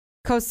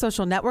Coast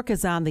Social Network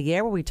is on the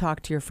air where we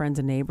talk to your friends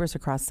and neighbors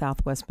across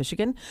Southwest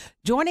Michigan.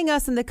 Joining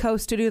us in the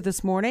Coast studio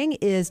this morning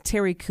is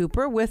Terry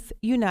Cooper with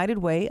United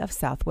Way of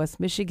Southwest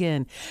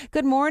Michigan.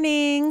 Good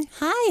morning.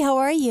 Hi, how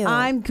are you?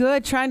 I'm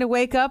good. Trying to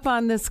wake up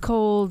on this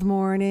cold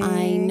morning.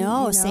 I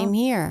know. Same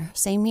here.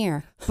 Same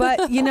here.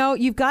 But,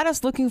 you've got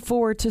us looking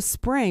forward to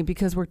spring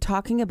because we're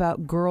talking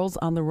about Girls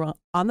on the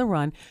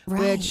Run, Right.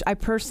 which I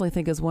personally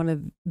think is one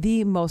of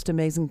the most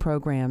amazing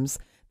programs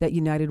that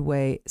United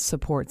Way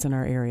supports in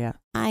our area.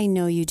 I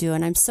know you do,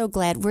 and I'm so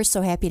glad. We're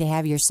so happy to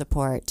have your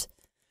support.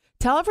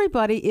 Tell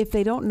everybody, if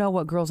they don't know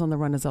what Girls on the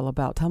Run is all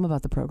about, tell them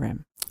about the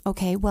program.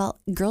 Okay,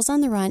 well, Girls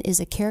on the Run is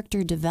a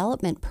character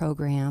development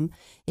program.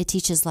 It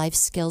teaches life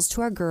skills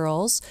to our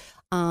girls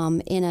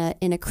in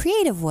a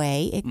creative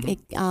way.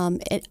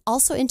 It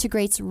also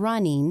integrates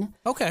running,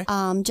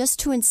 just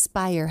to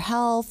inspire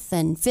health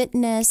and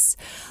fitness.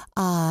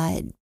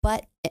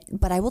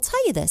 But I will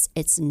tell you this: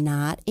 it's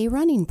not a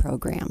running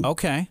program.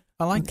 Okay.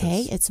 I like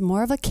this. It's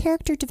more of a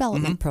character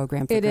development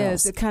program for girls. It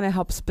is. It kind of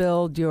helps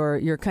build your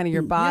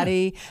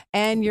body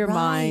and your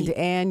mind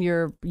and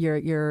your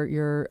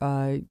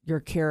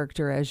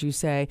character, as you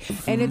say.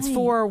 And it's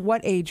for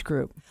what age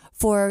group?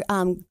 For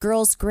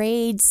girls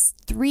grades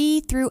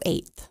 3 through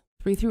 8th.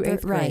 3 through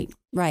 8th grade.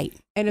 Right.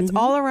 And it's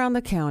all around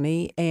the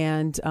county,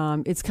 and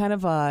it's kind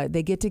of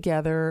they get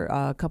together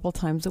a couple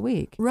times a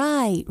week.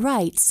 Right.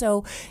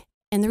 So,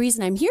 and the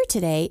reason I'm here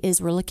today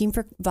is we're looking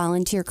for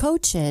volunteer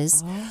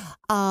coaches,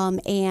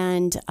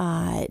 and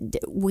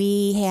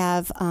we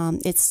have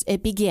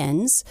it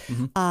begins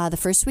the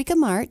first week of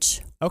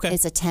March. Okay,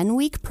 it's a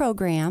 10-week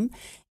program,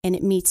 and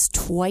it meets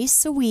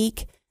twice a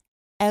week,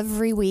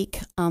 every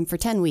week for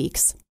 10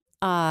 weeks.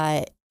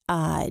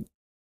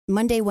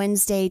 Monday,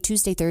 Wednesday,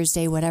 Tuesday,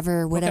 Thursday,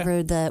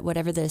 whatever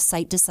the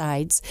site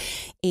decides,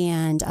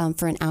 and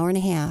for an hour and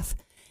a half.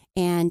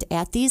 And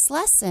at these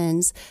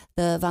lessons,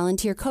 the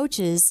volunteer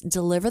coaches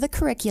deliver the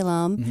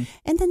curriculum,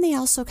 and then they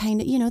also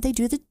kind of, they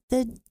do the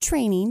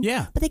training.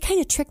 Yeah. But they kind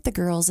of trick the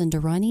girls into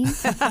running,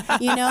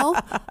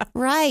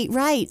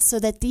 Right. So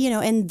that,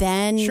 and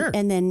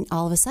then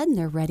all of a sudden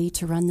they're ready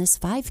to run this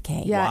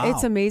 5K. Yeah, Wow.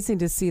 It's amazing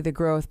to see the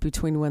growth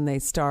between when they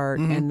start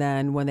and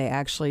then when they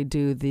actually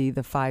do the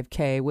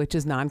 5K, which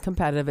is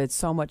non-competitive. It's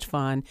so much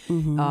fun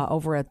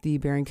over at the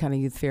Berrien County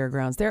Youth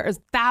Fairgrounds. There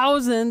is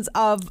thousands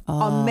of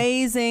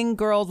amazing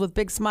girls with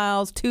big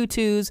smiles,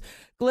 tutus,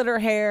 glitter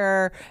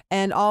hair,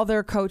 and all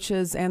their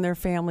coaches and their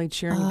family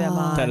cheering them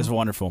on. That is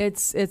wonderful.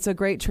 It's a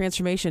great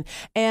transformation.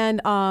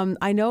 And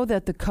I know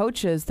that the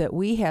coaches that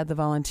we had, the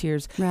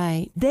volunteers,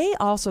 they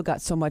also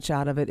got so much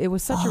out of it. It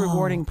was such a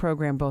rewarding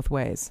program both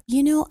ways.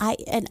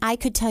 I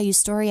could tell you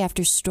story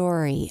after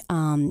story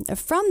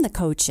from the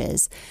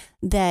coaches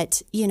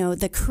that,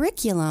 the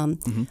curriculum,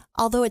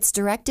 although it's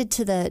directed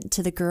to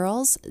the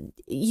girls,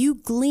 you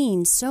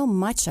glean so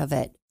much of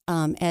it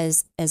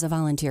as a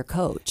volunteer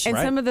coach. And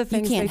some of the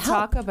things they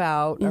talk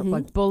about are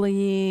like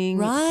bullying,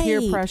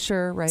 peer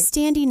pressure,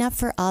 standing up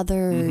for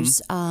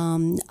others,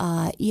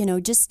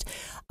 just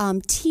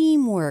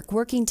teamwork,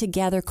 working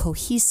together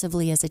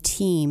cohesively as a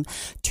team,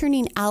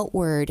 turning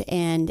outward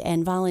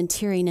and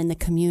volunteering in the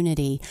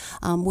community,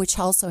 which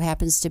also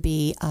happens to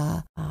be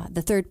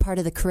the third part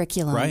of the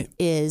curriculum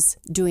is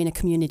doing a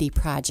community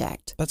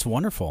project. That's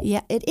wonderful.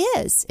 Yeah, it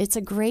is. It's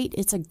a great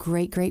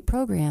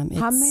program.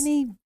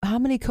 How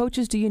many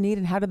coaches do you need,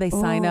 and how do they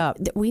sign up?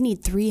 We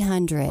need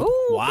 300.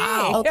 Ooh,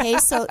 wow. Okay,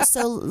 so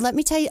let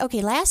me tell you.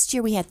 Okay, last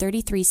year we had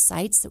 33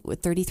 sites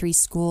with 33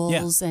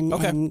 schools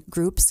and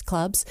groups,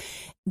 clubs.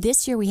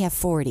 This year we have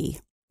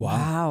 40.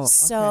 Wow.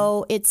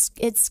 So it's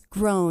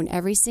grown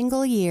every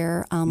single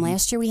year.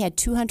 Last year we had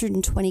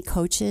 220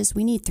 coaches.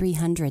 We need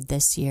 300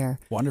 this year.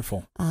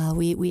 Wonderful.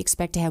 We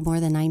expect to have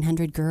more than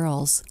 900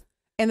 girls.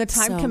 And the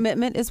time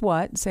commitment is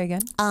what? Say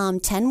again.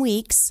 10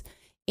 weeks.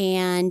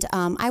 And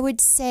I would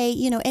say,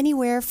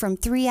 anywhere from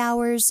 3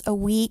 hours a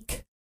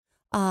week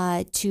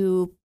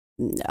to,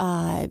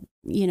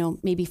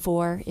 maybe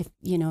 4 if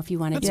you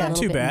want to do a little bit more. That's not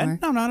too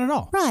bad. No, not at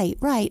all.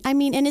 Right. I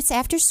mean, and it's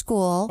after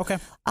school. Okay.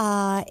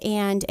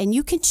 And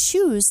you can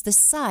choose the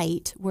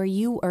site where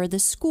you or the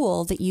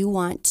school that you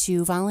want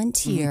to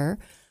volunteer.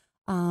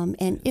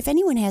 And if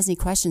anyone has any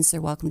questions,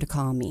 they're welcome to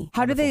call me.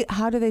 How do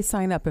they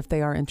sign up if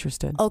they are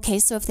interested? Okay,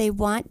 so if they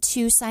want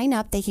to sign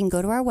up, they can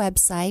go to our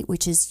website,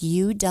 which is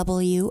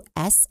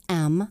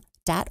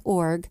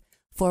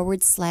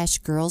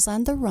uwsm.org/Girls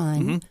on the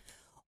Run,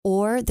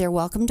 or they're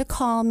welcome to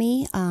call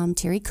me,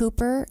 Terry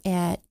Cooper,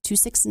 at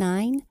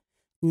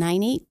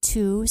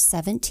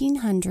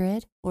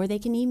 269-982-1700, or they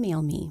can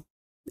email me,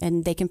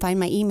 and they can find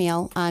my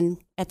email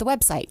at the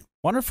website.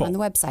 Wonderful. On the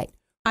website.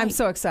 I'm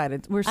so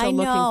excited. We're so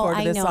looking forward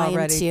to this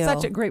already.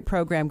 Such a great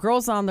program.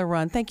 Girls on the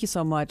Run. Thank you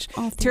so much.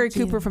 Terry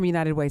Cooper from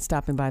United Way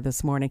stopping by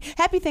this morning.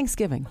 Happy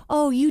Thanksgiving.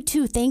 Oh, you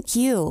too. Thank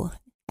you.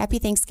 Happy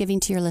Thanksgiving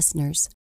to your listeners.